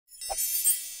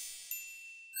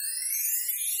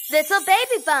Little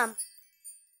baby bump.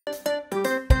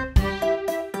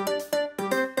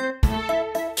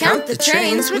 Count the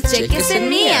trains with Jacobs and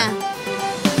Mia.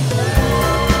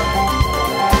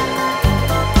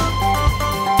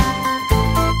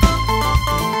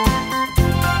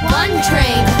 One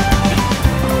train.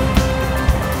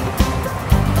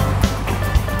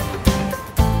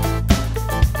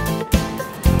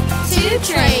 Two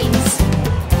trains.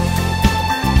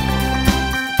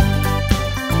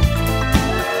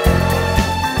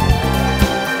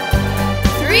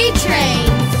 Three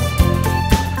trains.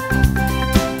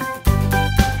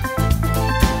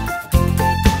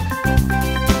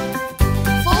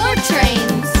 Four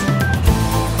trains.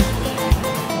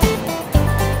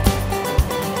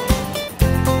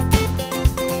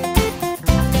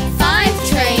 Five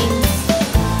trains.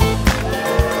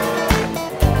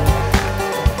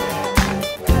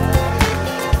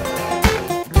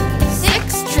 Six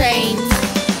trains.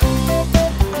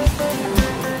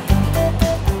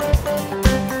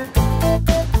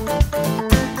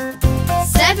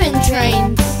 Seven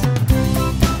trains.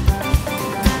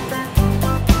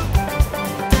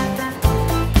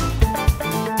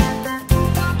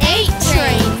 Eight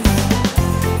trains.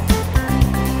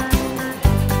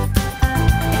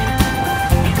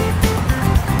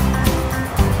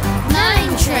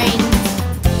 Nine trains.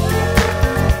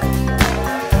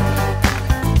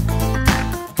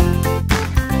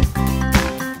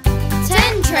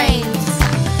 10 trains.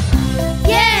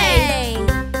 Yay!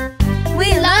 We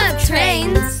love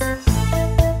trains.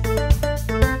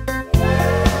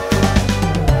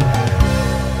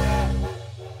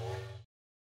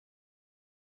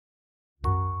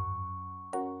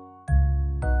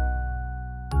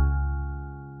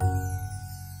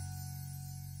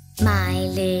 My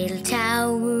little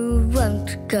tower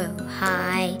won't go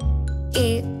high.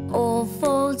 It all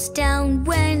falls down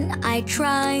when I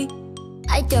try.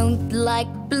 I don't like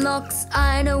blocks,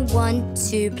 I don't want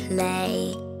to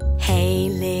play. Hey,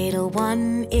 little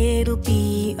one, it'll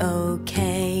be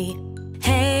okay.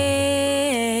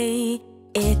 Hey,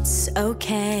 it's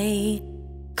okay.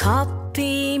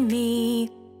 Copy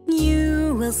me,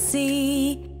 you will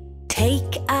see.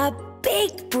 Take a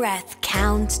big breath,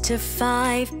 count to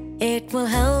 5. It will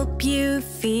help you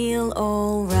feel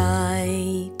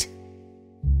alright.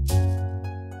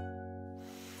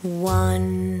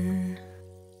 1,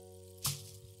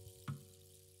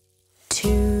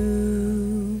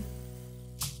 2,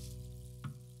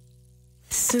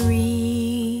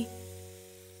 3,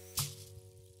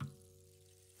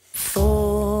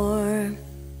 4,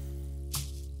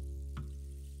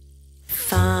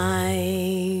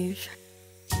 5.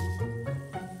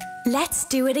 Let's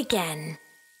do it again.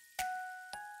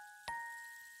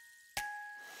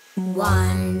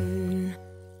 1,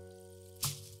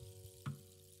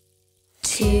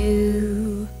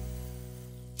 2,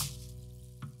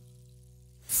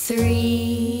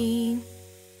 3,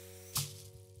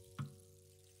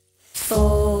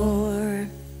 4,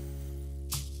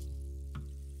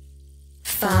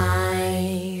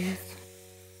 5.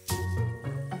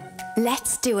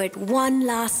 Let's do it one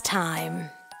last time.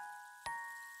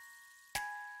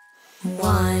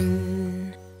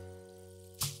 1,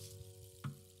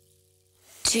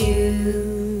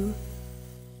 2,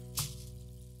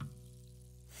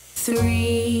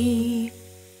 3,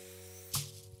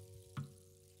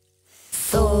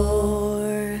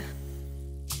 4,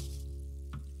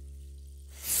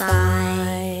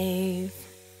 5.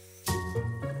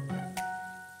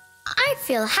 I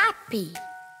feel happy.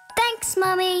 Thanks,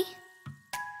 Mummy.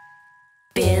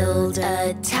 Build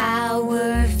a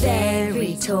tower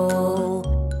very tall.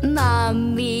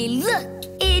 Mummy, look,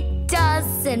 it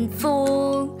doesn't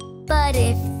fall. But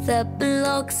if the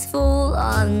blocks fall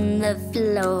on the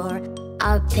floor,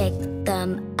 I'll pick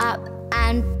them up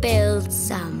and build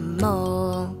some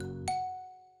more.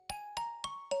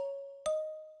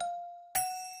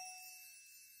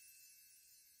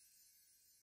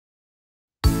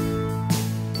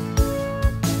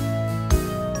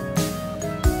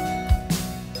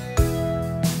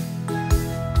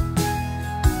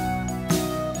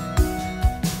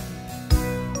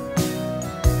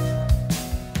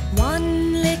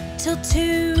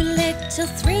 Two little,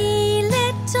 3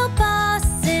 little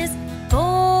buses,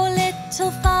 4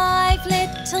 little, 5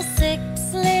 little,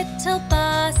 6 little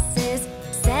buses,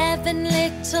 7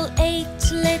 little,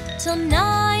 8 little,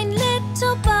 9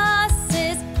 little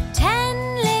buses,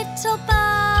 10 little buses.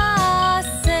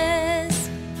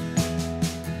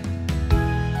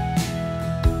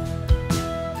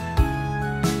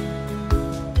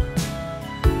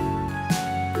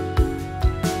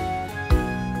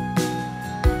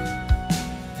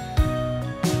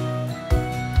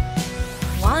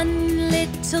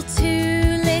 little,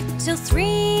 2 little,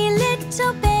 3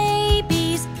 little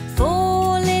babies.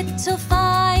 4 little,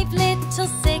 5 little,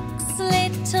 6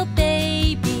 little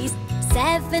babies.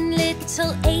 7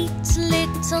 little, 8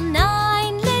 little,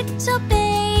 9 little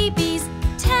babies.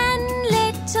 10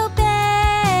 little babies.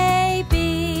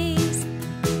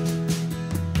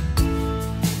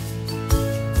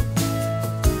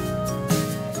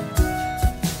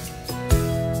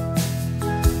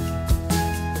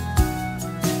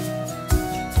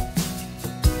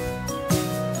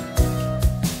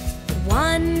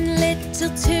 1 little,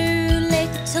 2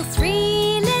 little,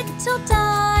 3 little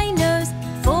dinos.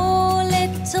 4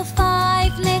 little,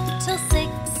 5 little,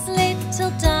 6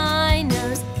 little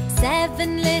dinos.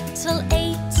 7 little,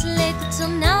 8 little,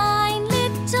 9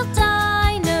 little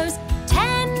dinos.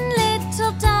 10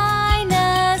 little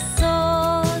dinosaurs.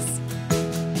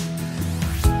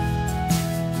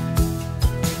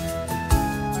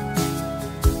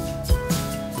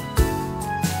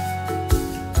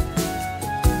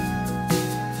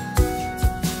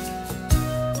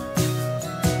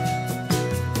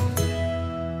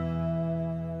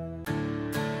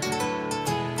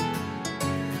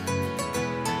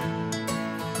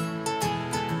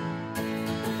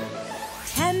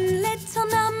 Little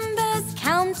numbers,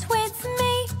 count with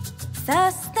me.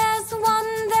 First there's 1,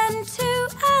 then 2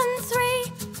 and 3.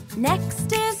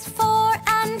 Next is 4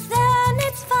 and then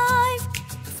it's 5.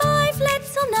 5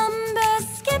 little numbers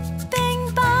skipping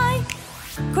by.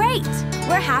 Great,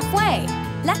 we're halfway.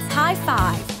 Let's high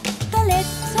five. The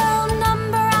little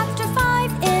number after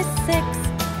 5 is 6.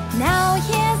 Now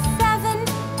here's 7,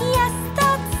 yes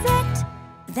that's it.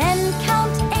 Then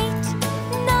count 8,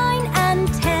 9 and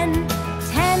 10.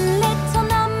 10 little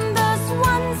numbers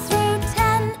 1 through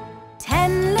 10.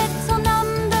 10 little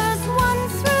numbers 1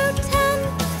 through 10.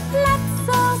 Let's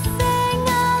all sing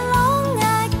along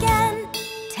again.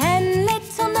 10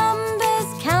 little numbers,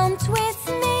 count with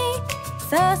me.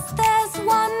 First there's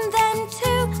 1, then 2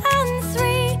 and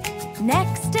 3.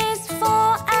 Next is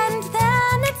 4 and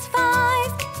then it's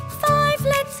 5. 5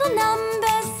 little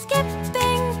numbers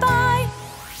skipping by.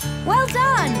 Well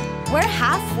done! We're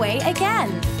halfway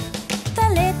again. The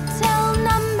little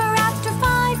number after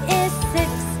 5 is 6.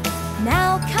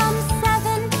 Now comes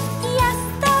 7, yes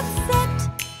that's it.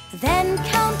 Then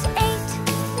count 8,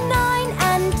 9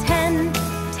 and 10.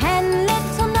 10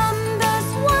 little numbers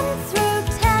 1 through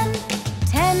 10.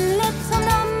 10 little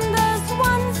numbers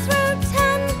 1 through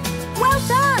 10. Well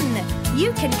done!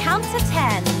 You can count to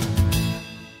 10.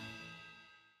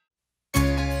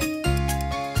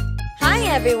 Hi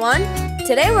everyone!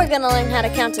 Today we're going to learn how to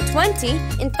count to 20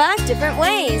 in 5 different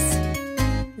ways.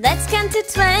 Let's count to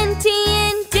 20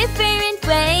 in different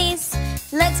ways.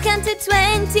 Let's count to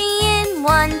 20 in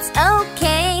ones,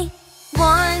 okay.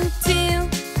 1, 2,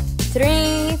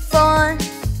 3, 4,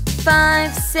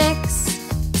 5, 6,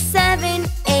 7,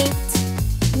 8,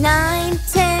 9,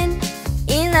 10,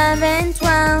 11,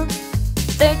 12,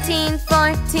 13,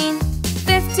 14,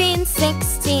 15,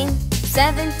 16,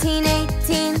 17,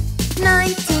 18,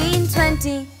 19,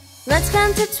 20. Let's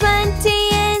count to 20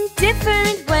 in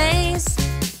different ways.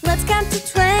 Let's count to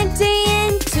 20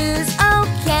 in twos,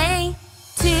 okay.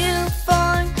 2,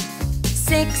 4,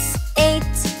 6, 8,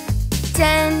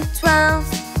 10, 12,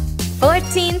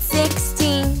 14,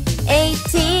 16,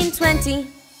 18, 20.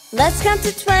 Let's count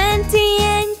to 20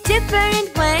 in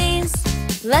different ways.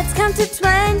 Let's count to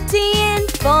 20 in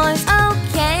fours,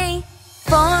 okay.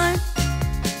 4,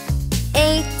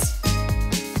 8,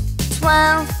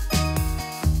 12,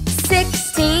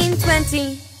 16,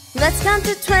 20. Let's count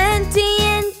to 20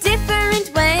 in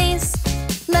different ways.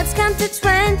 Let's count to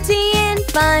 20 in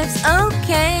fives,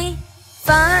 okay.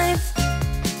 5,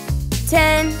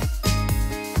 10,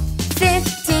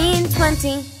 15,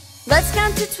 20. Let's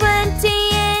count to 20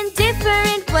 in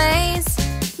different ways.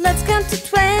 Let's count to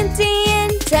 20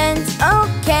 in tens,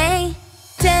 okay.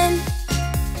 10,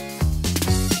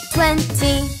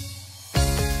 20.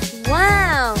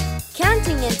 Wow!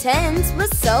 Counting in tens was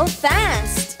so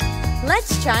fast.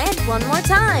 Let's try it one more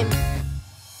time.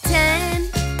 10,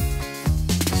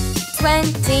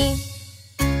 20.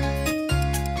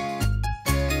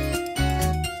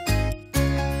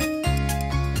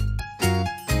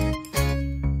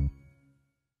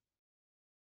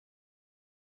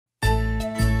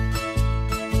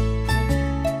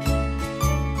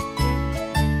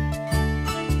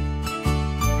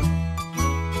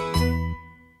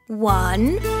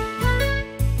 One,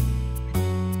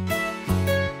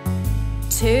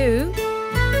 2,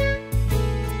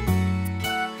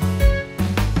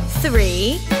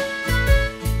 3,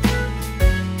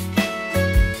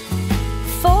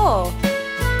 4,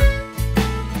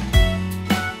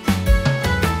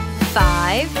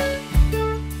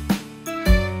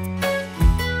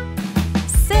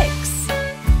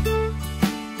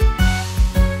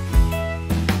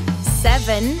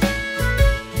 7,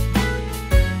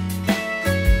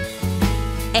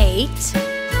 8,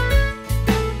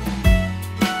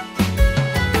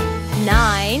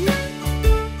 9,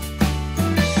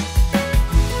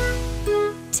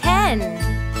 10,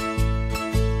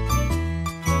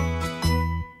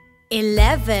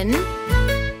 11,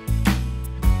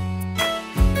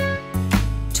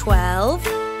 12,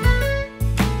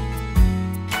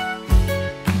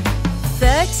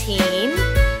 13,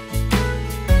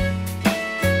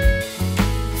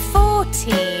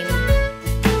 14,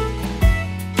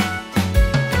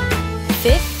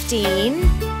 15,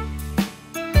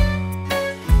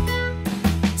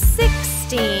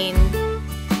 16,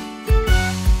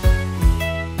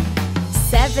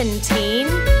 17,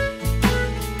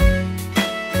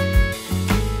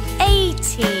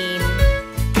 18,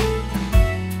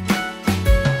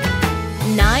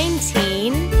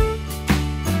 19,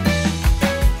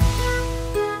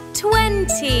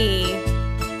 20.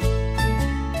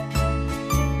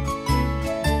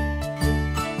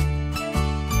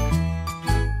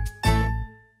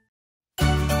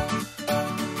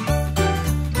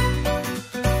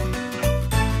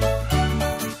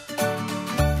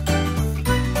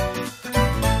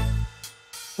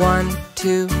 One,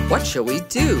 two, what shall we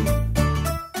do?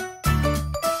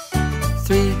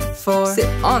 3, 4, sit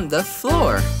on the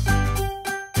floor.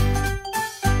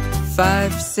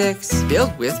 5, 6,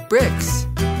 build with bricks.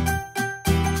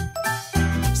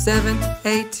 7,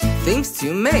 8, things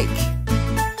to make.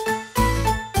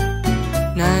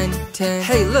 9, 10,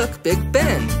 hey look, Big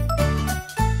Ben.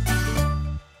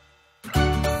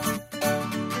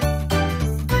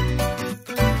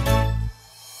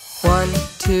 1,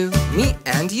 2, me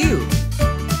and you.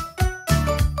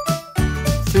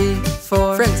 3,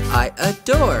 4, friends I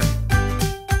adore.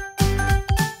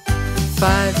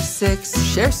 5, 6,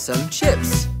 share some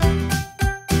chips.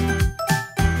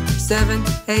 7,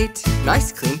 8,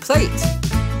 nice clean plate.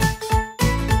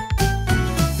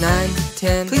 9,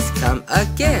 10, please come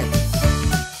again.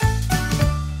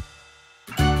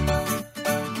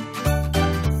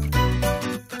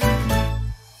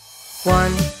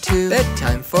 1, 2,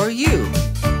 bedtime for you.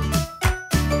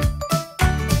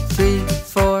 3,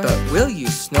 4, but will you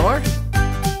snore?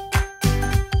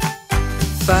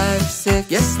 5,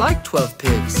 6, yes, like 12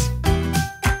 pigs.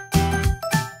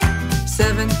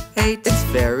 7, 8, it's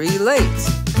very late.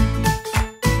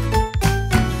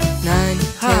 9,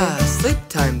 10, sleep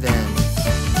time then.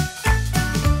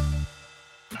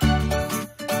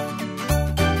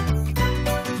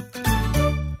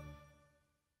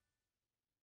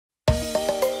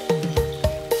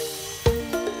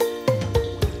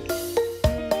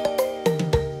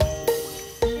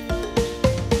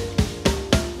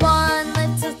 One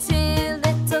little, two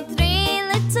little, three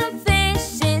little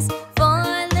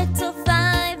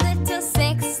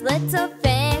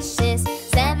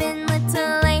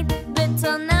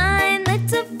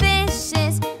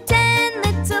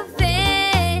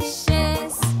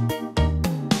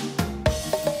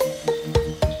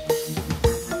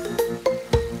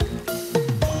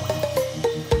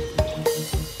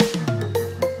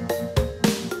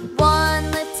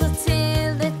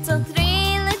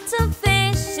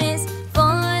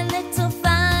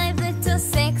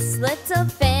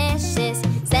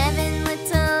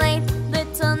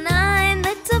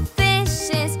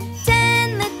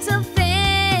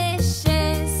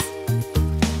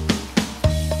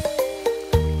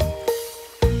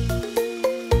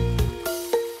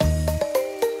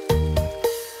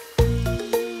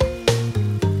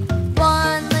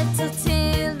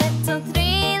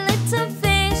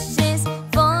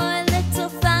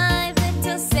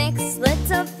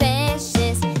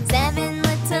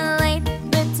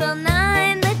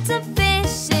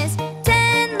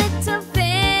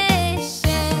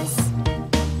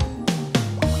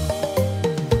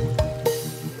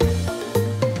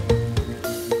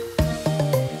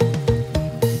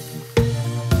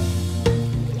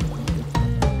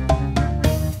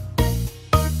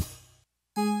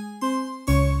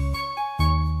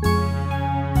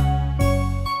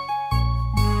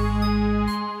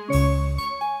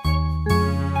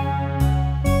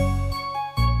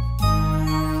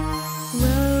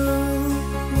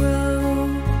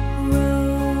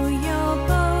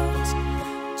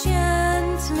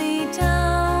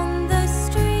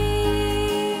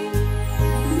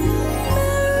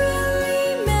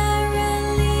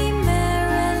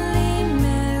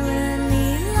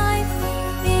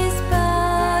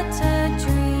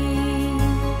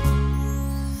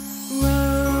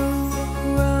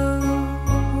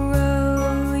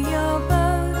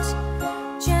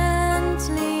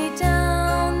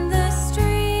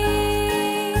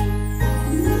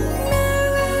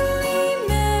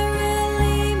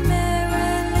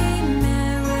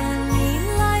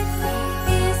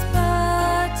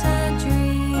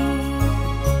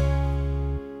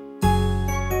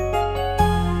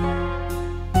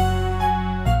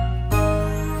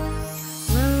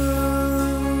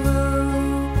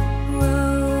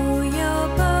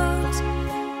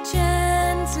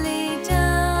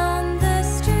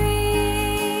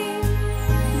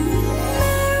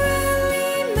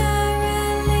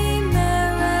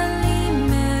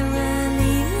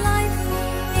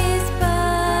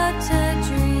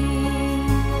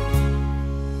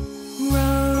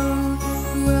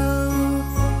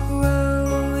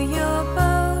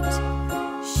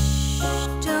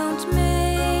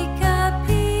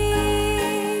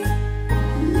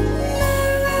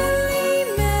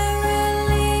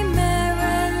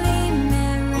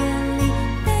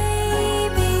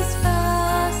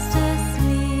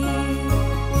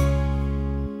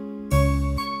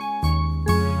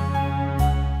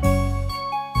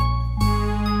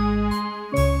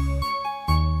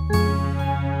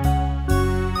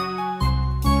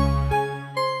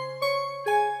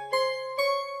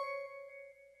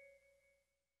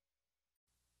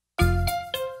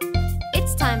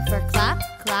for clap,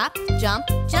 clap, jump,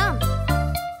 jump.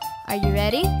 Are you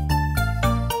ready?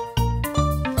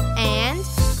 And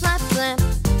clap, clap,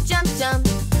 jump, jump.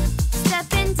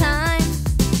 Step in time.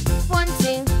 1,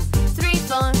 2, 3,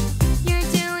 4. You're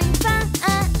doing fine.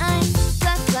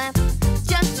 Clap, clap,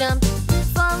 jump, jump.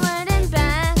 Forward and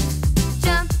back.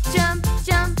 Jump, jump,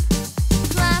 jump.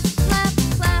 Clap, clap,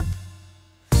 clap.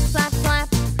 Clap, clap,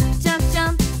 jump,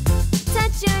 jump.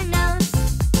 Touch your nose.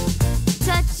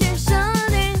 Touch your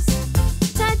shoulders.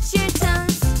 Touch your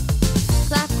toes.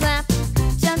 Clap, clap,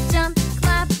 jump, jump.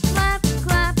 Clap, clap,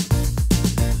 clap.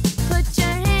 Put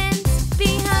your hands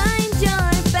behind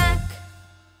your back.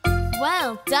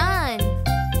 Well done!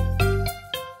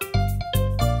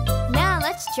 Now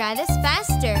let's try this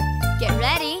faster. Get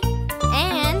ready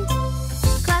and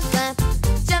clap, clap,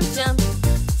 jump, jump.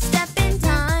 Step in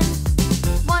time.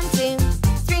 1, 2,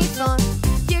 3, 4.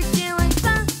 You're doing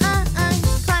fine.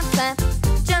 Clap, clap,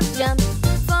 jump, jump.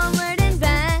 Forward and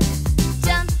back.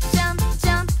 Jump, jump,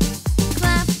 jump.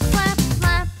 Clap, clap,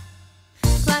 clap.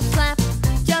 Clap, clap,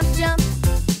 jump, jump.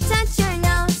 Touch your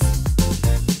nose.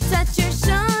 Touch your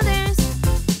shoulders.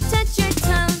 Touch your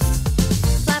toes.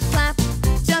 Clap, clap,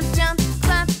 jump, jump.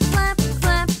 Clap, clap,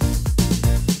 clap.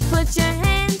 Put your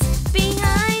hands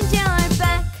behind your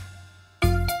back.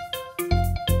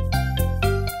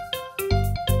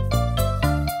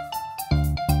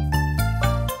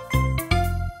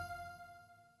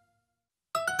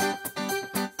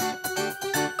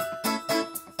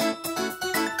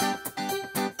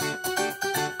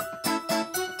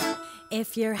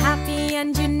 If you're happy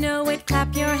and you know it,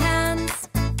 clap your hands.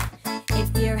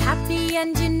 If you're happy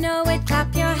and you know it,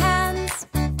 clap your hands.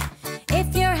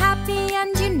 If you're happy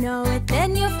and you know it,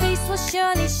 then your face will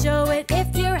surely show it.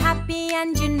 If you're happy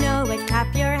and you know it,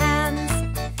 clap your hands.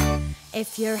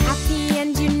 If you're happy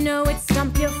and you know it,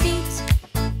 stomp your feet.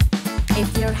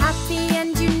 If you're happy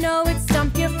and you know it,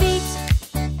 stomp your feet.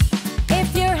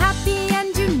 If you're happy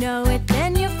and you know it,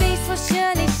 then your face will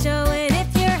surely show it.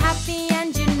 If you're happy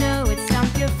and you know it,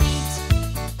 stomp your feet.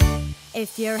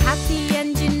 If you're happy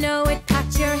and you know it,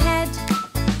 pat your head.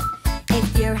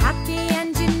 If you're happy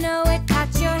and you know it, pat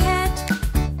your head.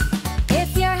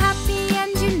 If you're happy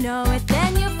and you know it,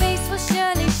 then your face will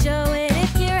surely show it.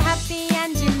 If you're happy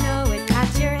and you know it,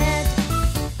 pat your head.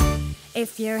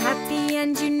 If you're happy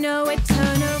and you know it,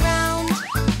 turn around.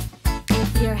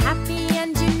 If you're happy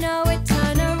and you know it,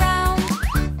 turn around.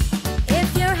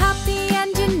 If you're happy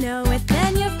and you know it,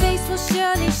 then your face will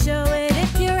surely show it.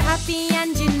 If you're happy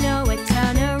and you know it,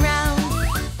 turn around.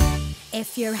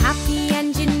 If you're happy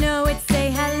and you know it,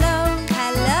 say hello,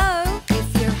 hello.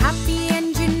 If you're happy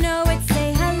and you know it,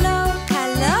 say hello,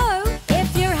 hello.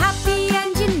 If you're happy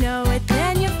and you know it,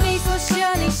 then your face will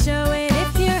surely show it.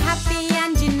 If you're happy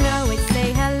and you know it,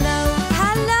 say hello,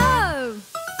 hello.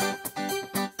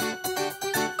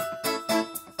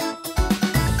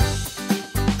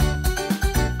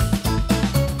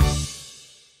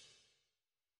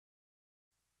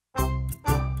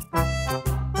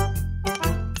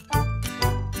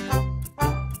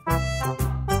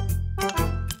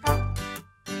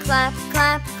 Clap,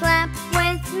 clap, clap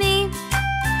with me.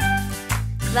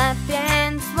 Clap your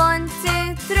hands, 1,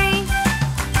 2, 3.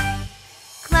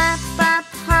 Clap up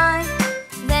high,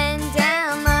 then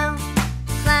down low.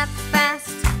 Clap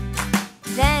fast,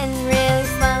 then really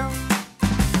slow.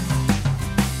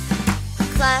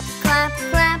 Clap, clap,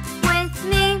 clap with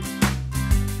me.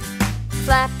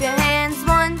 Clap your hands,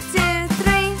 1, 2,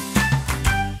 3.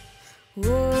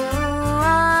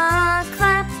 Whoa,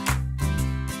 clap.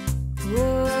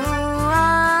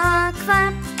 Whoa,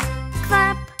 clap,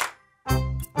 clap.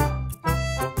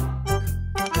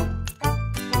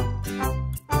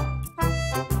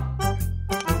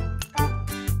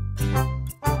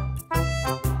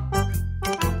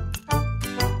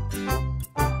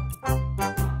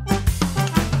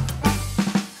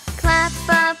 Clap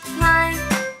up high,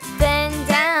 then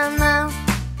down low.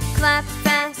 Clap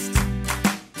fast,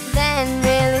 then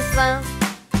really slow.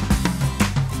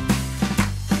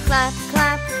 Clap,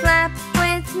 clap, clap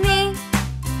with me.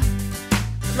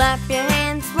 Clap your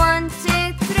hands, 1,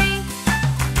 2, 3.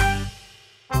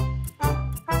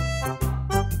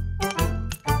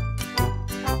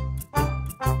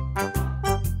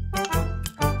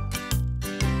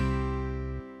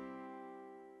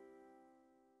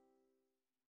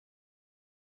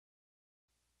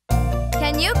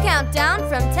 Can you count down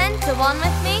from 10 to 1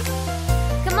 with me?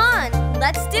 Come on,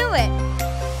 let's do it.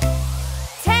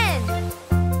 10,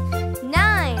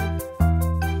 9,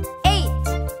 8,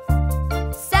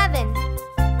 7,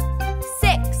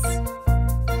 6,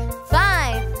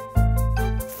 5,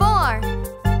 4,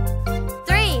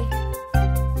 3,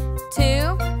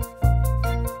 2,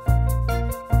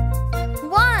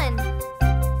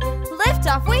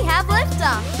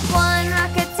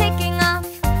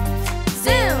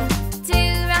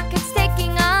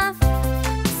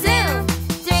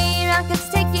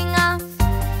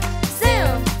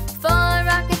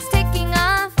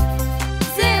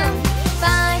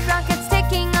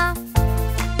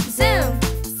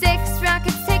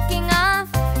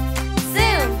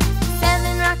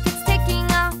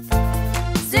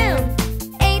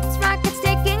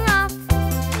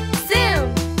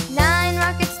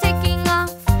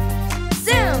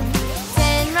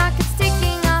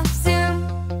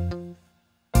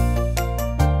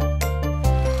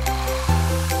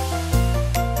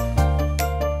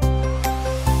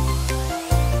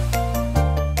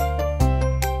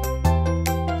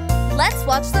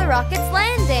 watch the rockets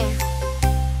landing.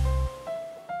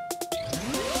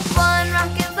 One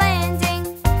rocket landing.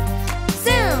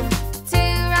 Zoom!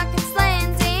 Two rockets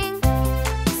landing.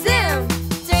 Zoom!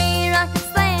 Three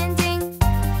rockets landing.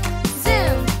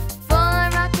 Zoom! Four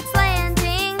rockets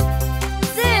landing.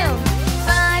 Zoom!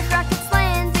 Five rockets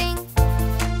landing.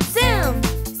 Zoom!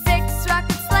 Six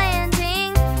rockets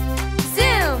landing.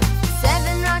 Zoom!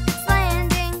 Seven rockets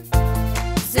landing.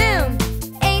 Zoom!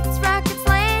 Eight rockets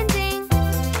landing.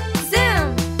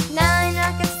 Zoom! Nine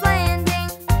rockets landing.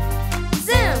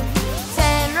 Zoom!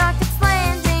 10 rockets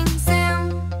landing. Zoom!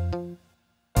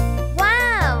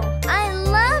 Wow! I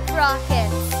love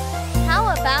rockets! How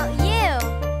about you?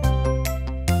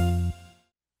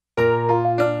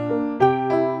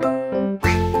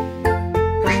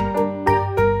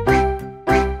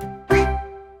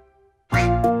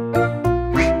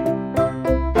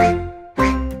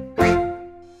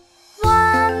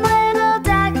 One little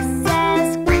duck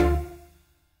says quack.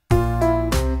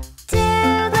 Two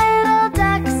little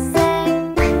ducks say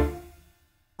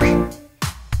quack.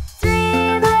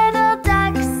 Three little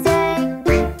ducks say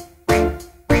quack.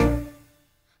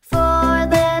 Four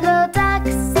little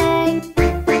ducks say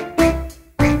quack.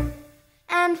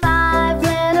 And five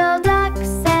little ducks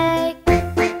say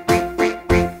quack.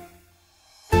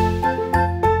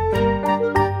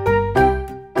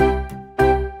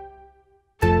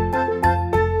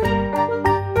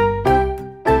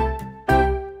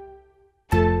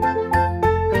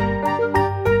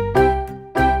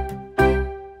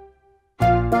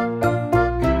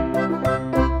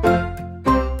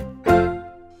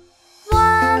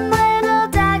 One little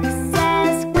duck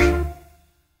says quack.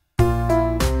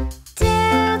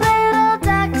 Two little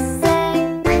ducks say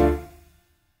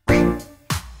quack.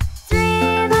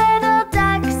 Three little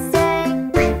ducks say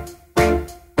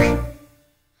quack.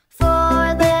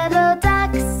 Four little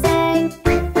ducks say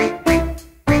quack.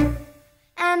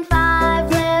 And five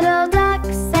little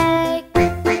ducks say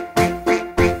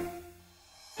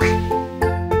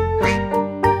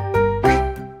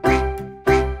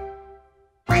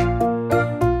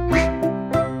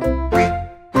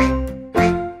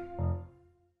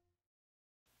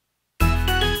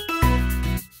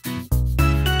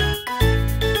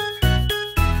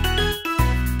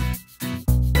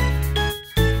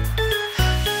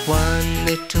One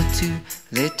little, two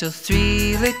little,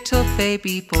 three little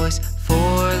baby boys,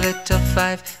 four little,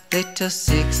 five little,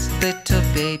 six little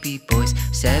baby boys,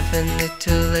 seven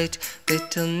little, eight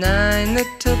little, nine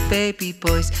little baby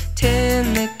boys,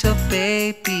 10 little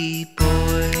baby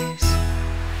boys.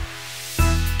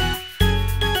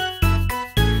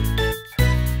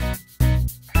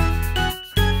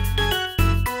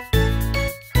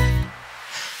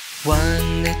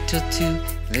 One little, two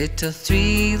little,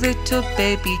 three little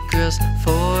baby girls,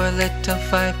 four little,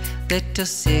 five little,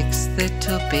 six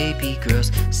little baby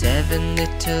girls, seven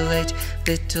little, eight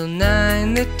little,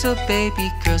 nine little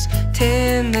baby girls,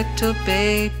 10 little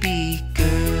baby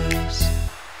girls.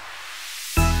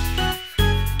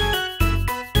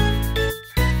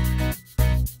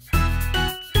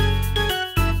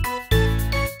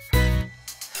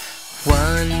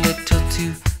 One little,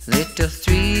 two little,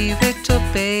 three little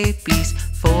babies,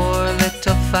 four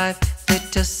little, five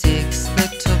little, six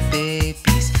little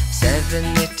babies, seven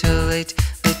little, eight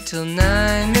little,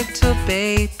 nine little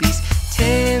babies,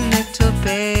 10 little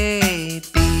babies.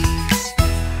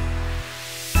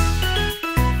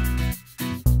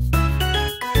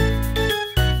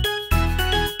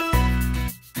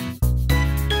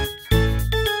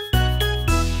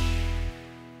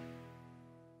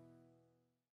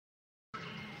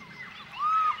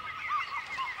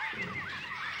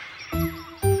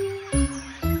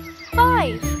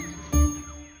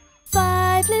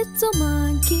 Five little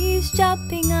monkeys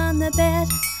jumping on the bed.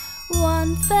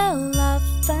 One fell off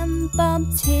and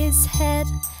bumped his head.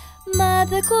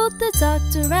 Mother called the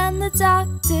doctor and the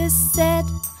doctor said,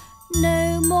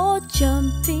 no more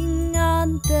jumping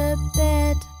on the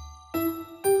bed.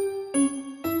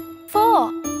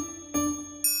 Four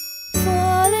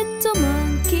little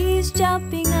monkeys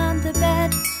jumping on the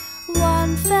bed.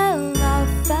 One fell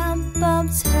off and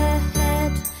bumped her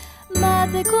head.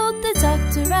 Mother called the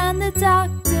doctor and the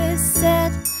doctor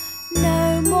said,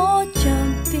 no more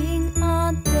jumping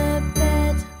on the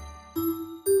bed.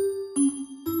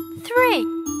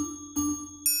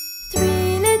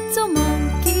 Three little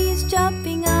monkeys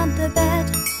jumping on the bed.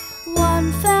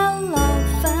 One fell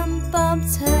off and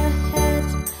bumped her head.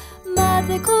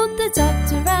 Mother called the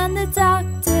doctor and the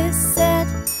doctor said,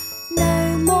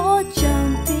 no more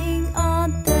jumping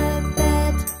on the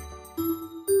bed.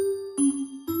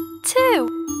 Two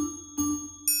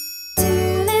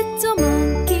little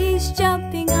monkeys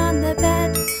jumping on the bed.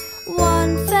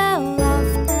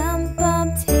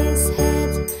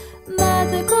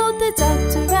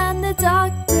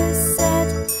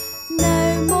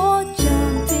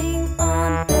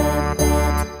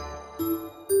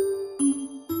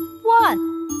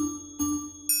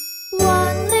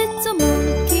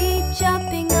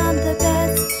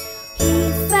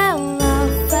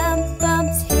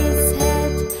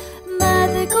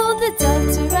 called the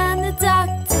doctor and the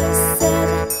doctor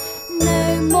said,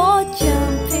 no more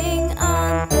jumping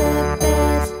on the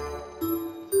bed.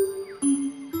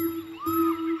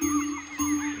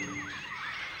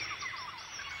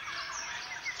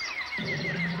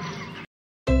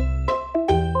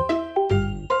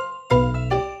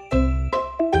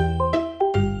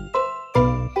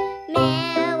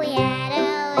 Mary had a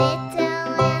little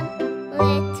lamb,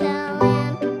 little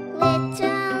lamb,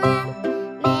 little lamb.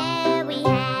 Mary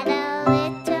had a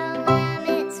little lamb,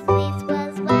 its fleece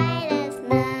was white as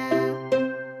snow.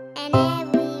 And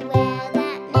everywhere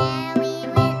that Mary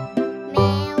went,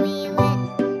 Mary went,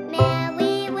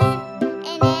 Mary went.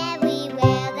 And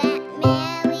everywhere that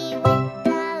Mary went,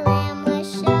 the lamb was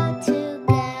sure to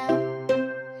go.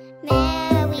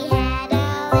 Mary had a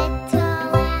little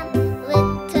lamb,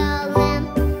 little lamb,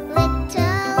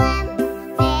 little lamb.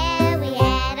 Mary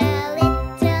had a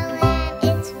little lamb,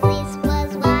 its fleece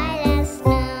was white as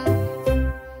snow.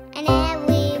 And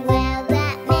everywhere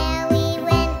that Mary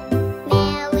went,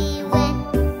 Mary went,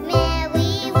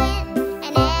 Mary went.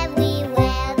 And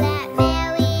everywhere that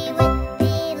Mary went,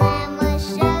 the lamb was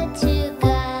sure to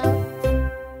go.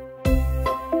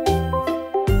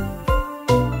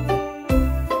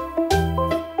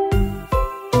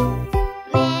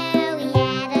 Mary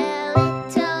had a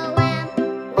little lamb,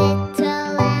 little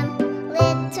lamb,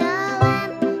 little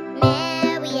lamb.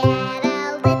 Mary had a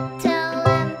little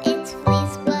lamb, its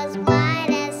fleece was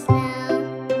white as snow.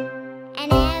 And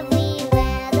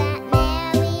everywhere that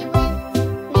Mary went,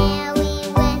 Mary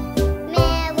went,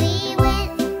 Mary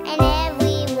went. And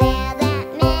everywhere that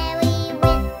Mary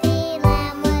went, the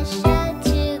lamb was sure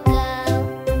to go.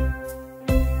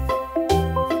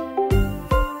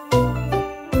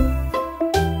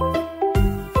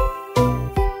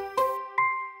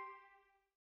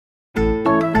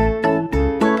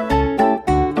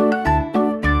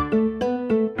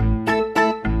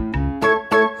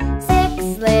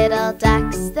 Six little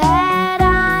ducks that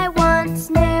I once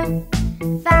knew.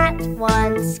 Fat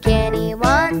ones, skinny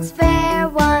ones, fair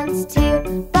ones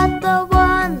too. But the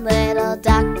one little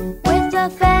duck with a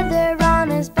feather on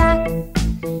his back,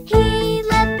 he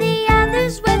led the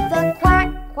others with a quack,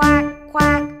 quack,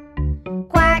 quack.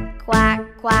 Quack, quack,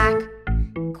 quack.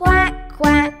 Quack,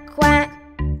 quack, quack.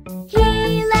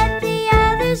 He led the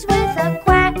others with a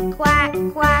quack, quack,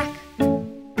 quack.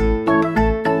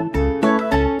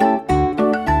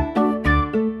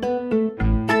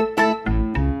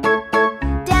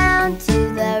 Down to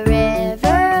the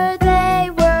river they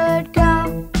would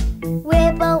go.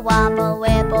 Wibble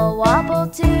wobble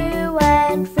to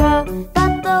and fro.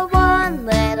 But the one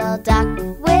little duck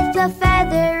with a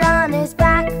feather on his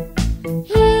back,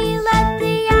 he led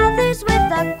the others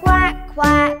with a quack,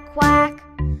 quack, quack.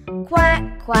 Quack,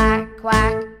 quack,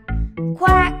 quack.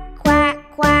 Quack, quack,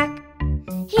 quack.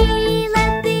 He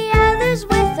led the others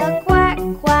with a quack,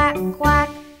 quack, quack.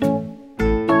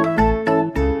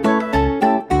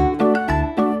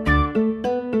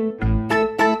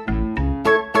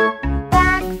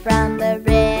 Back from the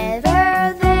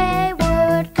river they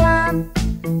would come.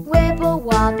 Wibble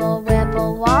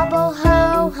wobble,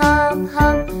 ho, hum,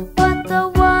 hum. But the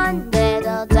one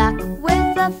little duck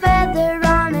with a feather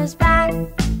on his back,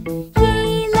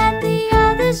 he led the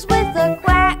others with a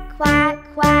quack, quack,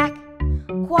 quack.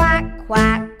 Quack,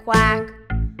 quack, quack.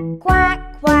 Quack,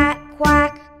 quack,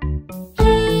 quack.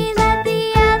 He led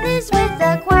the others with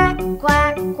a quack,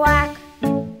 quack, quack.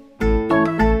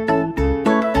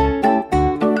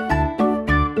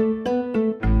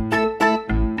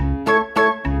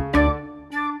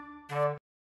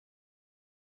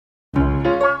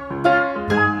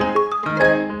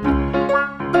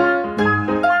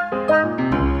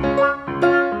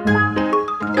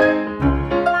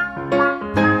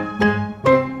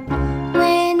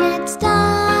 When it's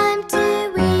time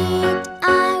to eat,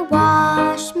 I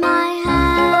wash my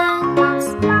hands.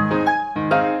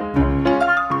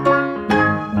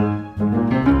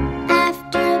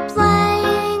 After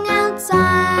playing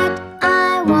outside,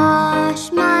 I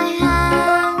wash my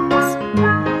hands.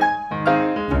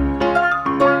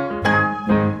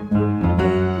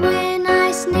 When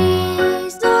I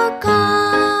sneeze or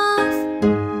cough,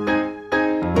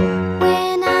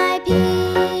 when I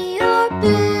pee or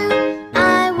poo,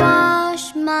 I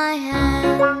wash my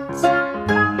hands.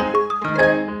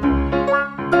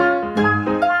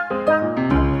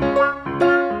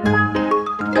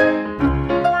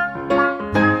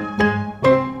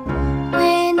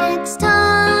 When it's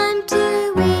time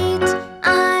to eat,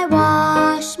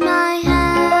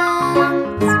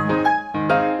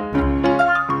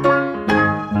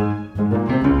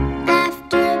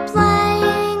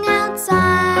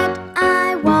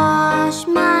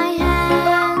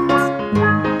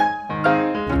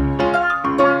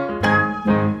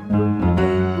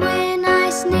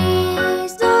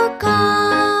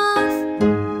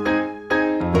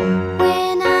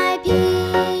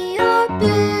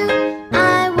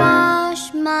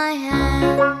 my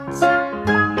hands.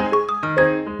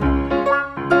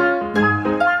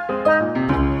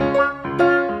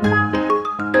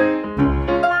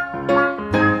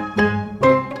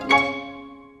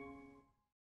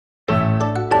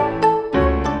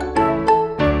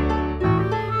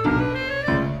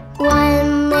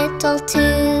 One little, two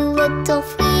little,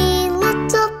 three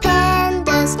little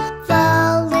pandas.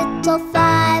 Four little,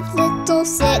 five little,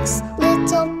 six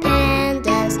little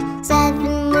pandas.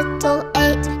 Seven little,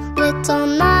 eight little,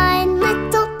 nine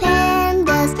little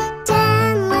pandas.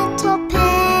 10 little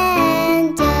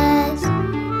pandas.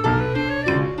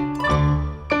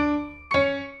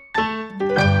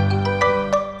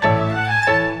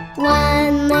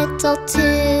 One little,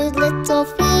 two little,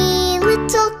 three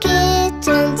little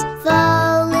kittens.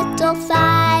 Four little,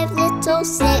 five little,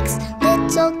 six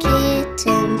little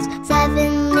kittens.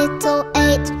 Seven little,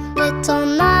 eight little,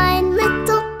 nine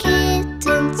little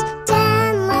kittens.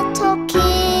 10 little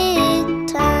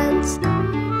kittens.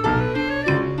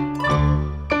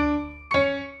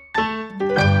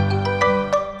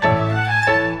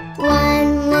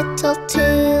 One little, two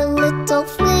little,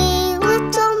 three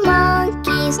little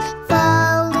monkeys.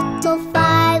 Four little,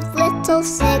 five little,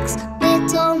 six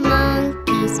little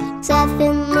monkeys.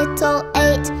 Seven little,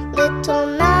 eight little,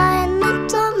 nine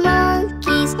little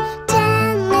monkeys.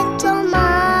 10 little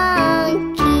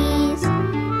monkeys.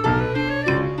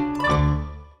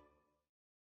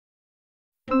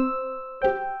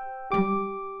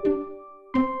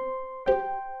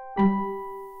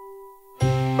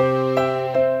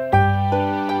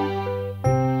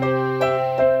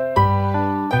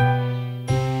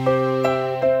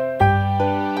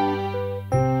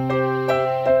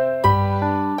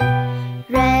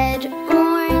 Red,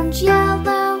 orange,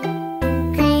 yellow,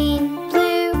 green,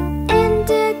 blue,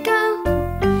 indigo,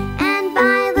 and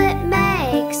violet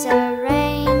makes a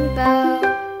rainbow.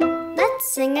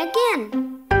 Let's sing again.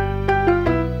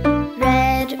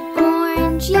 Red,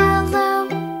 orange, yellow,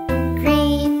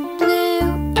 green, blue,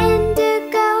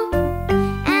 indigo,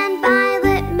 and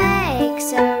violet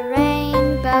makes a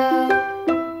rainbow.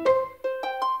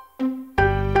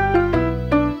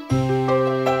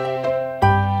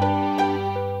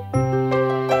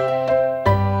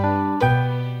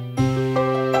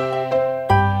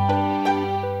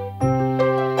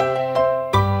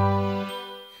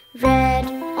 Red,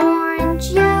 orange,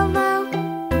 yellow,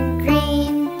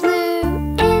 green, blue,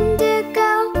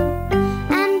 indigo,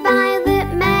 and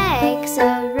violet makes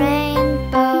a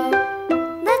rainbow.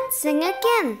 Let's sing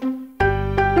again.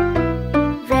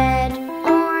 Red,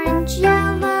 orange,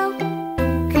 yellow,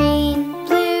 green,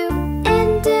 blue,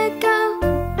 indigo,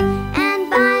 and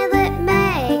violet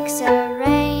makes a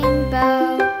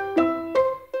rainbow.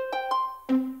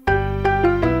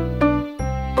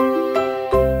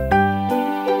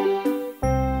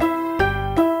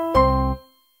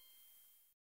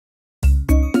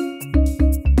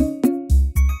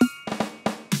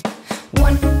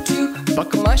 One, two,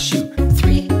 buckle my shoe.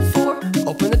 3, 4,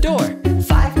 open the door.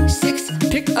 5, 6,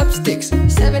 pick up sticks.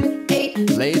 7, 8,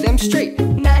 lay them straight.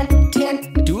 9,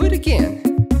 10, do it again.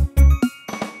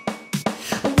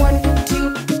 1,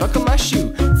 2, buckle my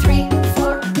shoe. 3,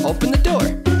 4, open the door.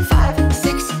 5,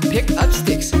 6, pick up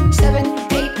sticks. 7,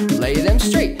 8, lay them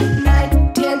straight.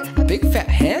 9, 10, a big fat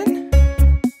hen.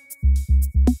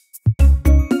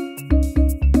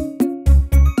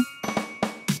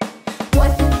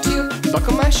 1, 2,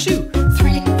 buckle my shoe.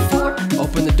 3, 4,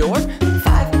 open the door.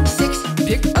 5, 6,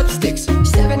 pick up sticks.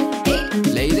 7, 8,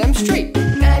 lay them straight.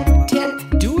 9, 10,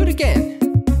 do it again.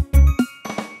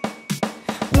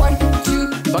 1,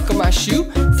 2, buckle my shoe.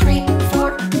 3,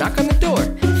 4, knock on the door.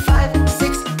 5,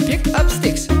 6, pick up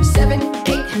sticks. 7,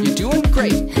 8, you're doing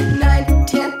great. 9,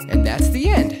 10, and that's the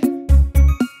end.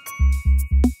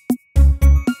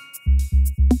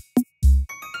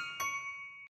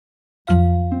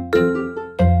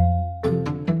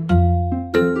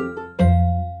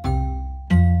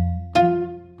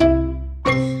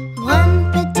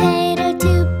 One potato,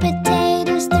 two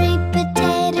potatoes, three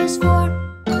potatoes, four,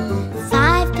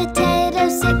 5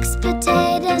 potatoes, 6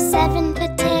 potatoes.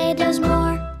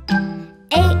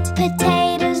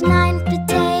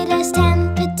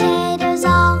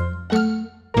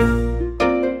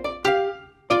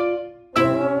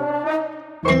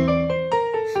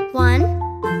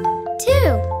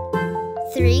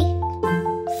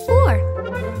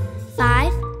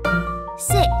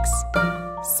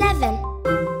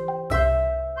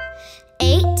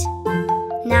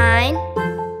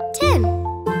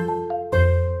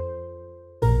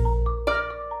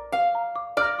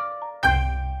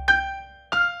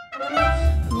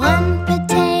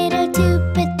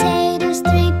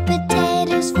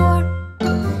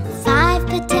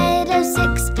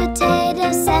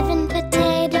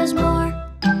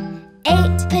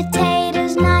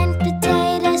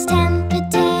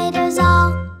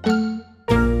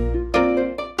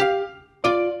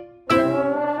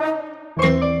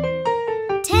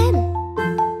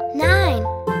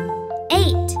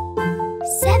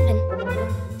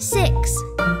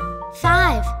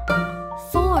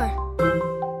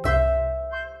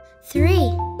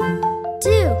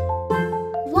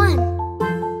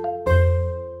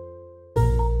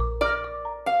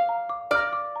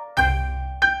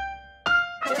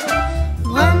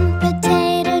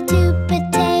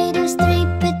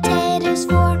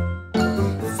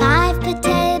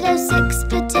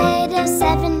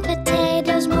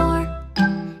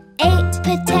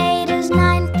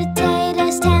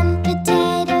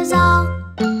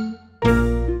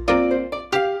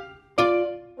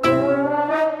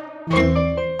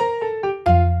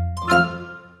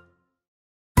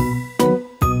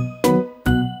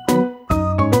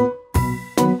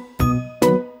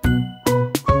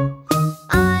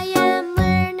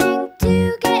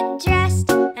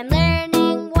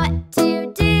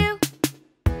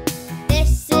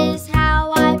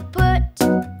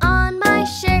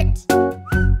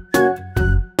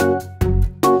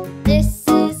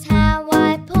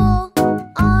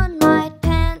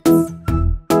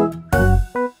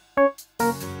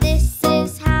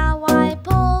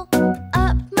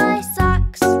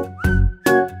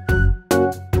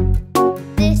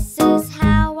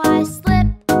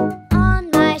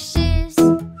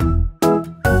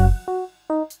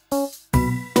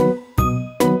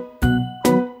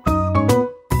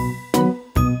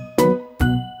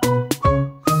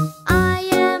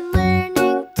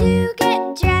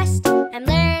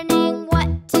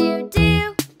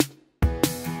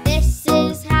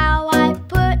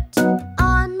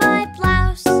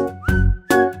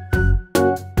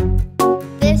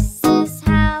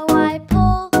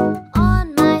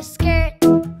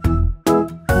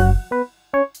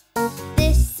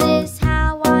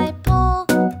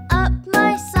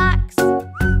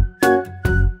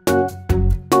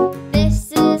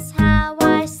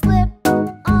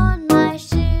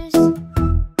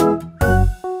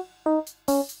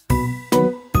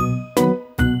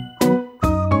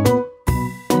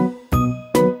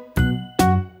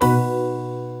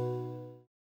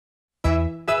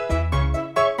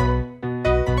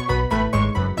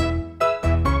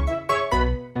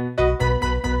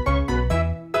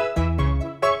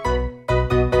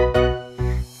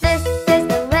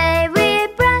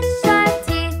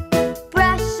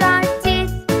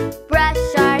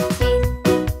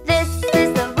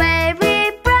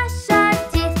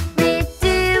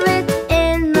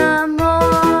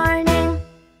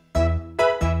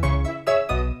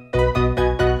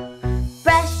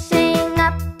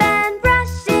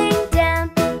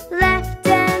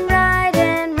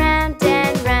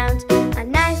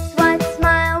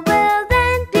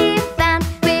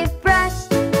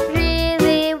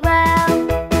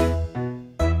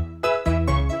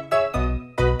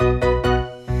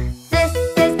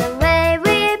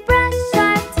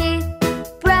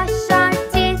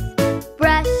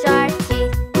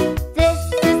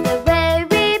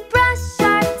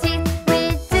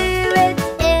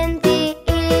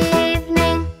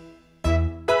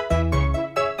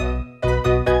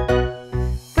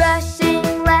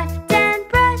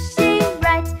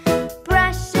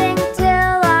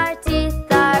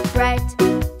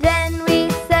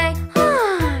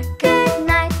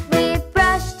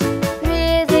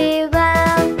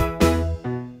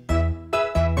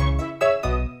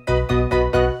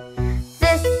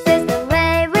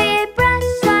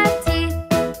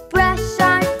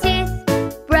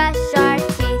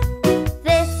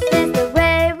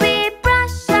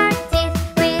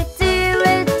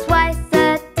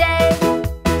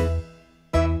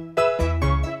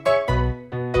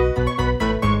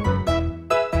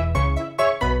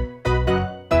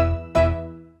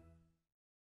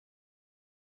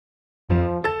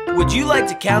 Would you like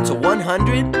to count to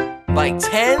 100 by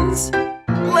tens?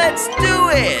 Let's do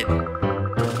it!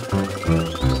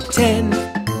 10,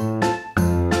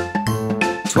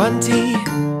 20,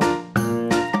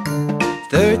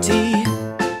 30,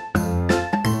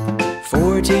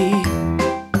 40,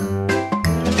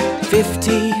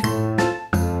 50,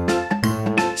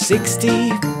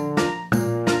 60,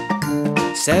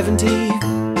 70,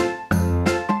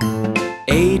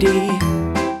 80,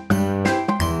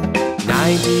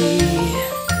 90,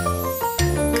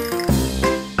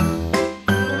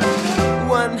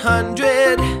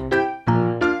 100.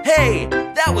 Hey,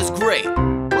 that was great.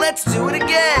 Let's do it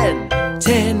again.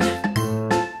 10,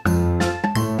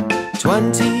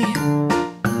 20,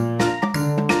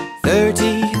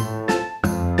 30,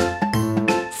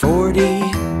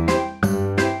 40,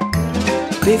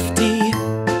 50,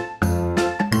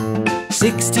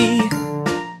 60,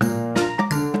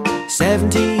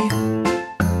 70,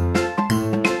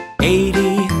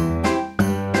 80,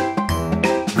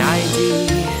 90,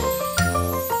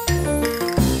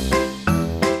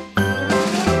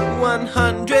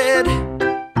 100.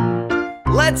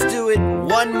 Let's do it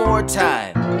one more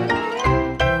time.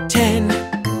 10,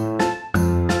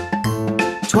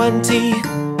 20,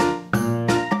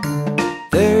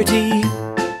 30,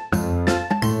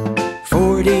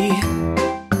 40,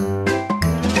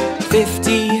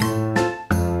 50,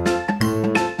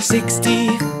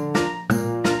 60,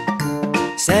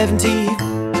 70,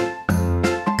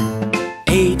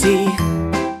 80,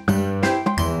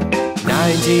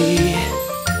 90,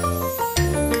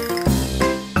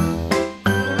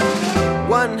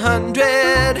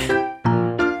 100.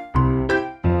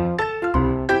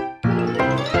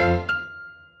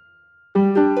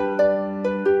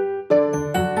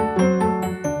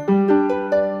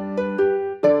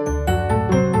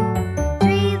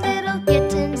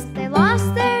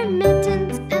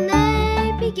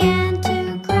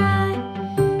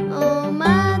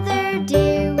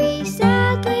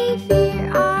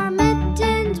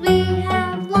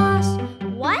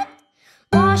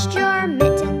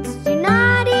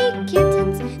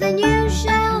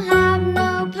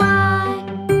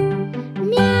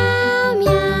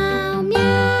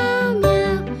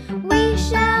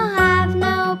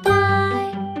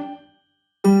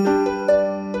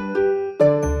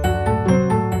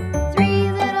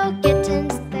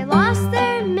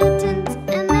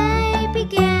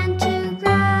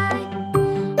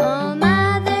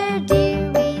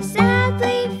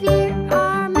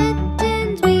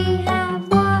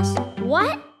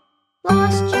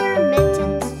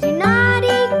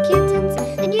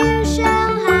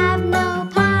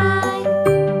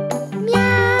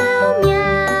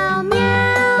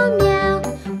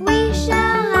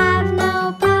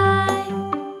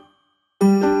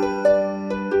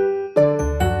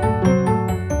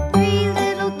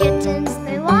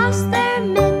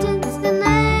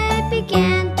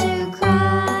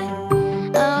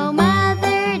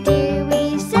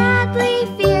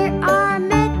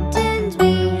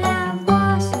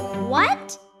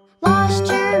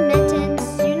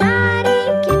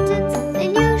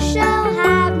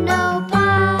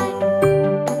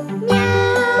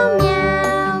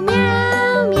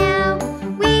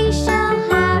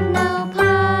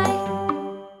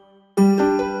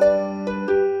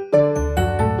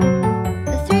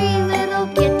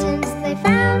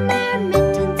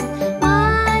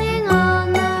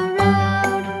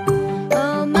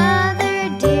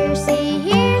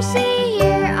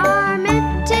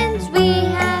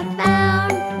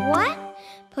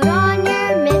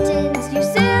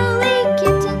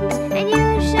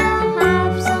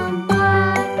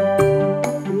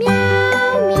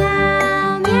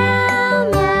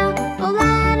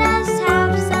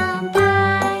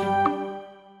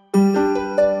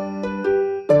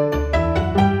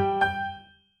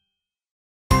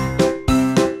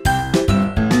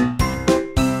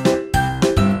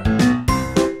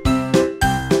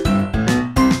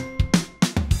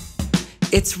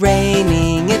 It's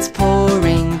raining, it's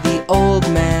pouring, the old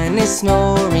man is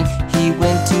snoring. He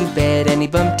went to bed and he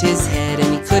bumped his head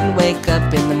and he couldn't wake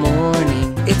up in the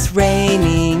morning. It's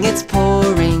raining, it's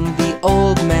pouring, the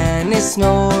old man is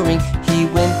snoring. He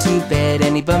went to bed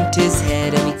and he bumped his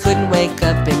head and he couldn't wake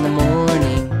up in the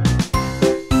morning.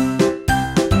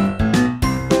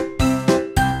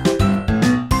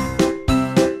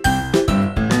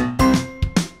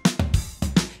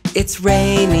 It's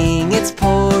raining, it's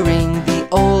pouring, the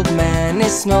old man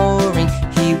is snoring.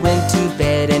 He went to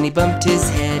bed and he bumped his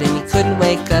head and he couldn't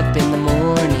wake up in the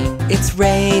morning. It's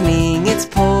raining, it's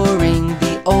pouring,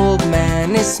 the old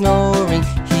man is snoring.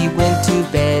 He went to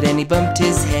bed and he bumped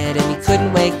his head and he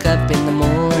couldn't wake up in the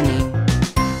morning.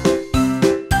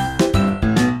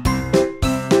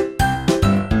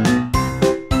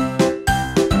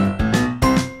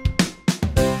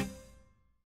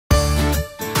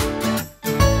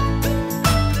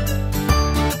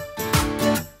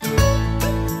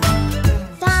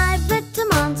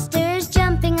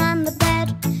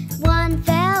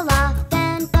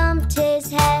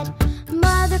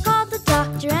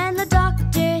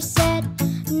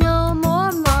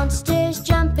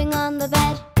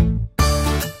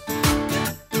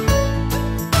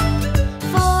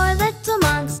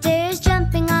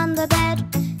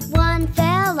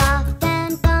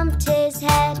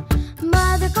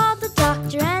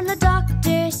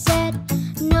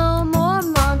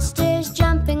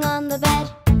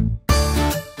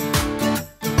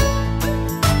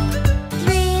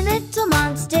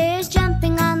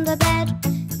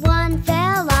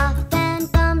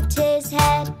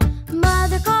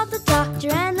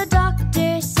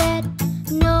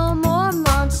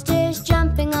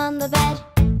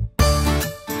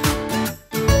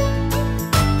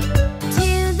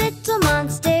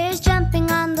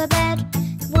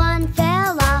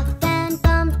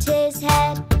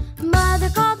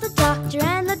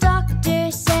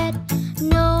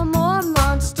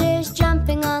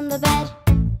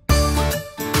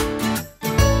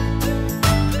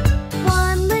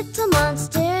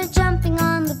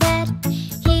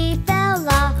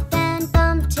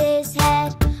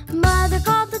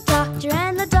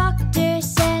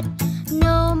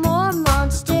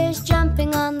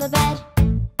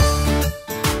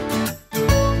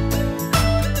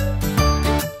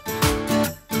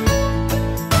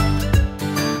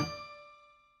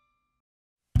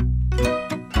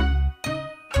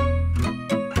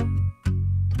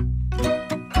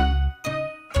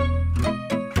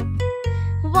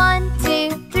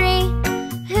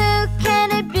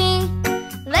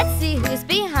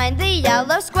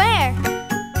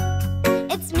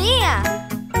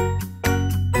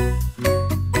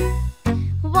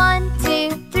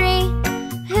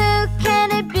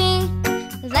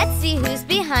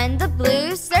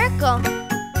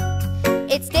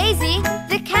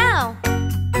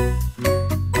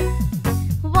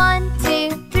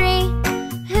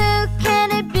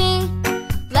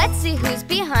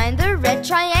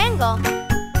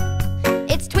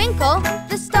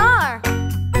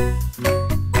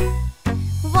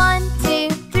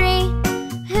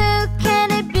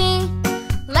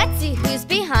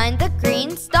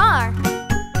 green star.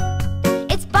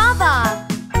 It's Baba.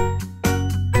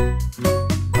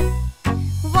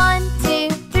 1, 2,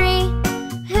 3.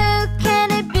 Who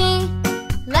can it be?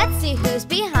 Let's see who's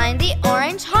behind the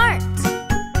orange heart.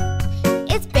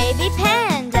 It's Baby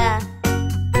Panda.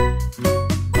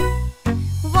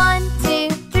 1, 2,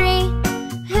 3.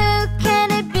 Who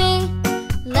can it be?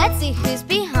 Let's see who's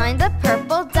behind the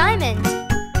purple diamond.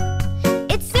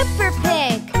 It's Super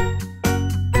Pig.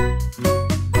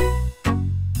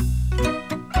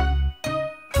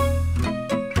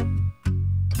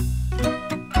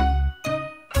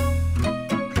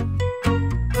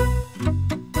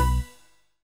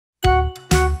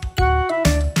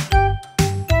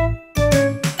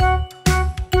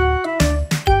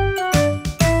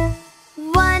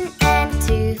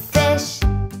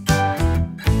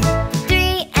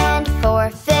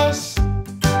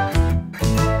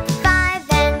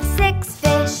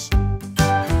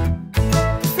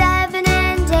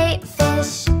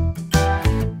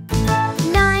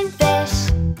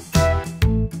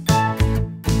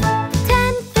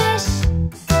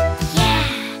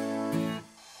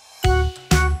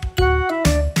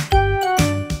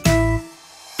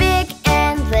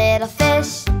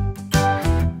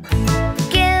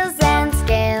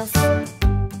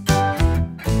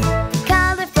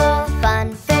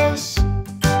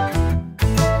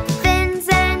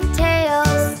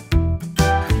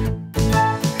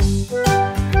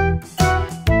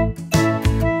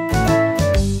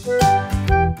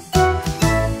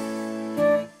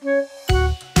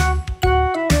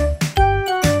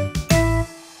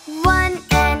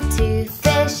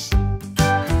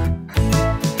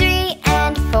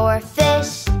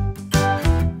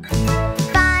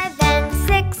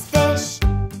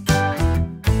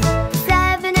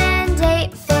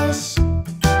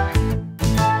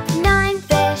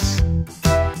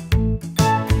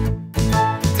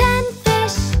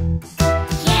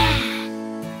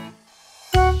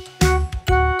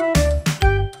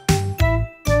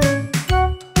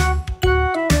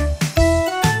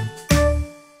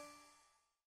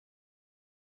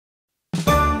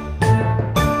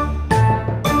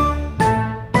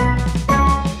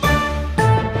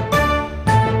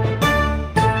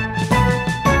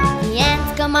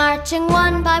 Marching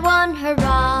one by one,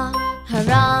 hurrah,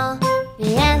 hurrah.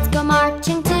 The ants go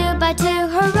marching two by two,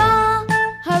 hurrah,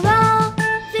 hurrah.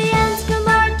 The ants go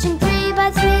marching three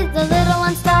by three. The little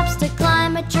one stops to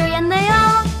climb a tree, and they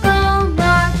all go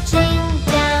marching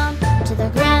down to the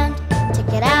ground to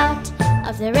get out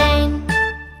of the rain.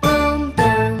 Boom,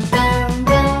 boom, boom,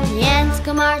 boom. The ants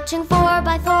go marching four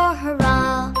by four,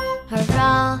 hurrah,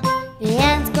 hurrah. The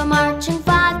ants go marching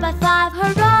five by five,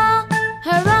 hurrah,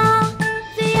 hurrah.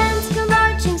 The ants go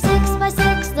marching six by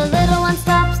six. The little one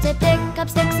stops to pick up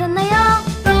sticks, and they all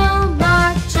go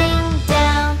marching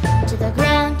down to the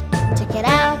ground to get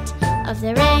out of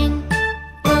the rain.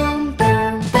 Boom,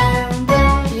 boom, boom,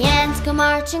 boom. The ants go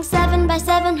marching seven by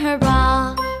seven,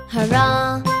 hurrah,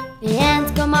 hurrah. The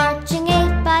ants go marching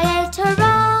eight by eight,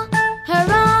 hurrah,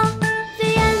 hurrah. The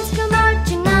ants go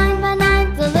marching nine by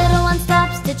nine. The little one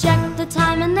stops to check the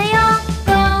time, and they all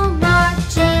go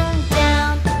marching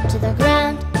down to the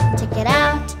ground to get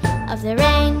out of the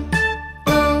rain.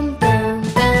 Boom, boom,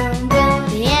 boom, boom.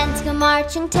 The ants go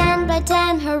marching 10 by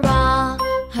 10, hurrah,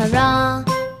 hurrah.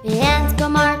 The ants go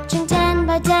marching 10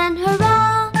 by 10,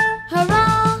 hurrah,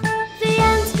 hurrah. The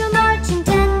ants go marching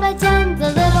 10 by 10. The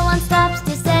little one stops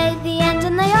to say the end,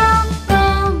 and they all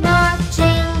go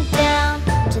marching down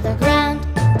to the ground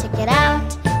to get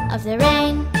out of the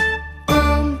rain.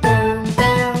 Boom, boom,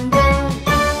 boom, boom.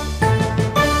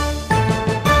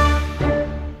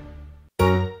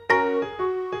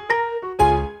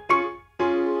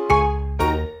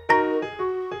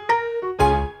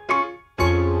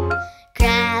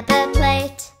 Grab a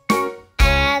plate,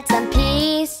 add some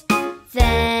peas,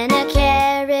 then a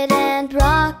carrot and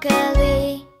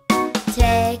broccoli.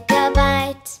 Take a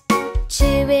bite,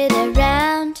 chew it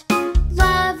around.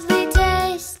 Lovely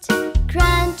taste,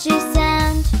 crunchy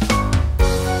sound.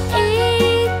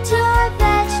 Eat your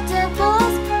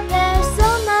vegetables, they're so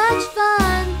much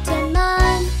fun to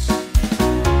munch.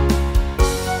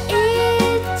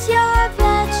 Eat your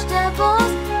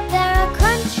vegetables, they're a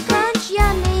crunch, crunch,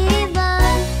 yummy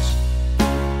lunch.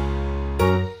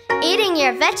 Eating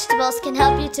your vegetables can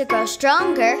help you to grow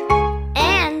stronger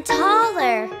and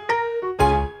taller.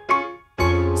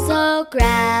 So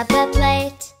grab a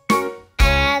plate,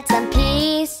 add some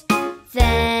peas,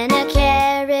 then a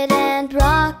carrot and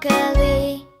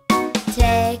broccoli.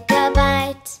 Take a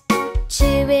bite,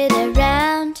 chew it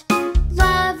around.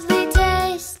 Lovely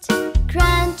taste,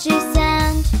 crunchy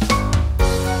sound.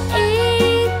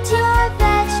 Eat your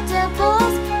vegetables,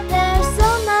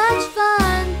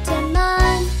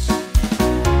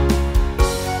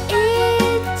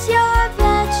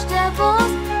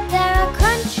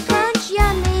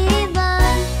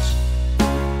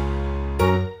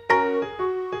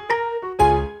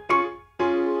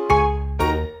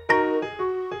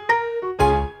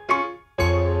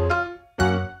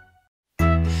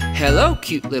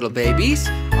 cute little babies.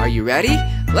 Are you ready?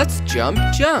 Let's jump,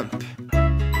 jump.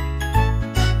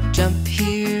 Jump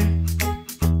here,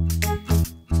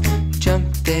 jump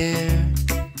there,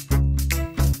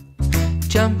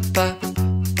 jump up,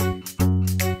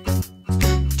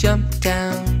 jump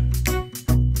down,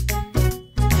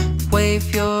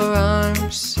 wave your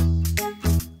arms,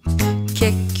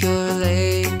 kick your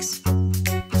legs,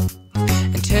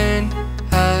 and turn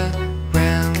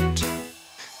around.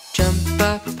 Jump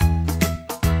up,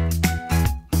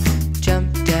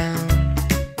 jump down,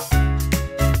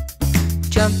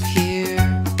 jump here,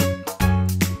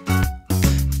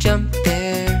 jump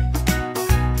there,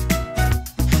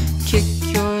 kick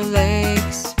your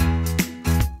legs,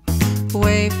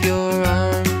 wave your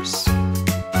arms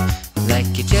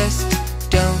like you just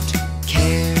don't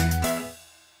care.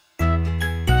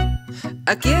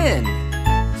 Again,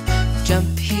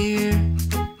 jump here,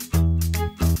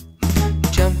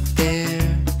 jump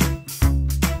there,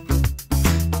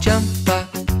 jump up,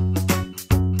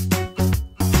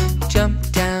 jump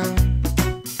down,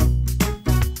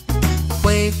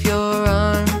 wave your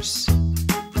arms,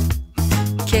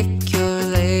 kick your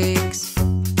legs,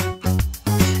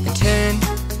 and turn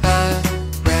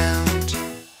around.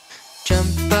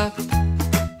 Jump up,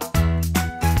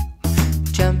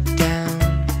 jump down,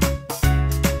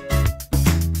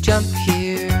 jump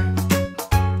here,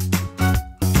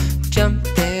 jump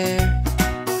there,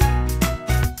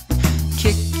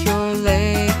 kick your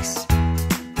legs,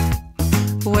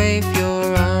 wave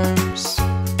your arms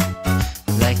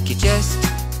like you just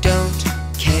don't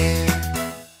care.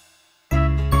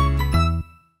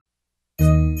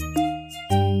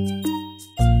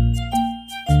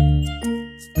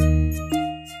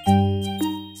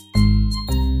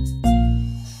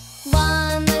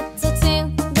 One little, two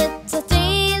little,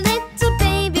 three little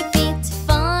baby feet.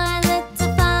 4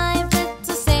 little, 5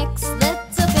 little, 6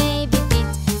 little baby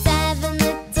feet. 7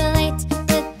 little, 8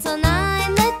 little,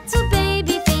 9 little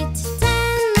baby feet. 10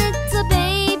 little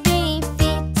baby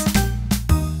feet.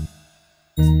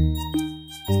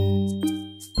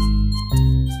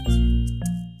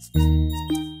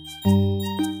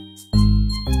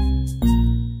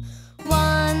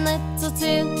 One little,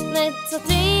 2 little,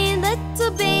 3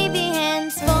 little baby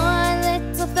hands. 4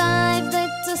 little, 5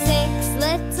 little, 6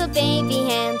 little baby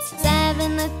hands.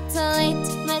 7 little, 8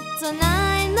 little,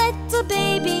 9 little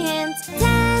baby hands.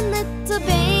 10 little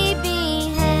baby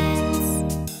hands.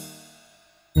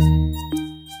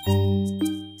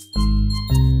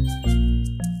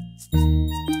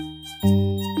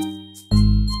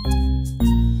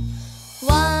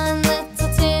 One little,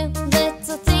 2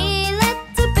 little, 3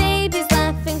 little babies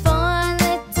laughing. 4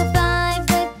 little, 5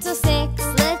 little, 6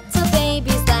 little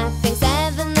babies laughing.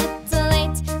 7 little, 8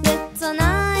 little,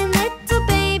 9 little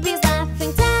babies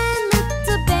laughing. 10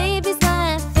 little babies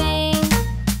laughing.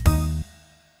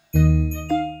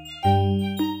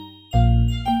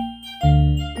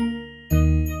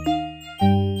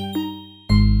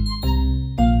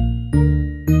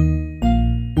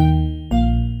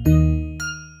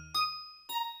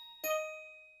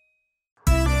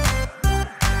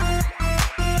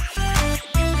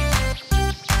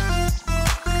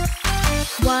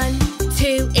 One,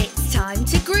 two, it's time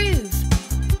to groove.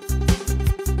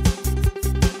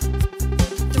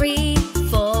 3,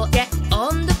 4, get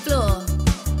on the floor.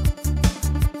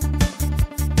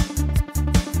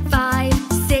 5,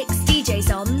 6,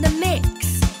 DJ's on the mix.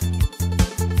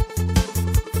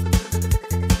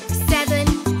 7,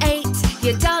 8,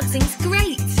 your dancing's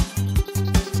great.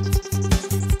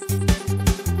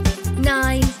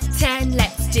 9, 10,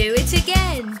 let's do it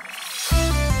again.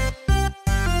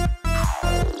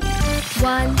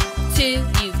 1, 2,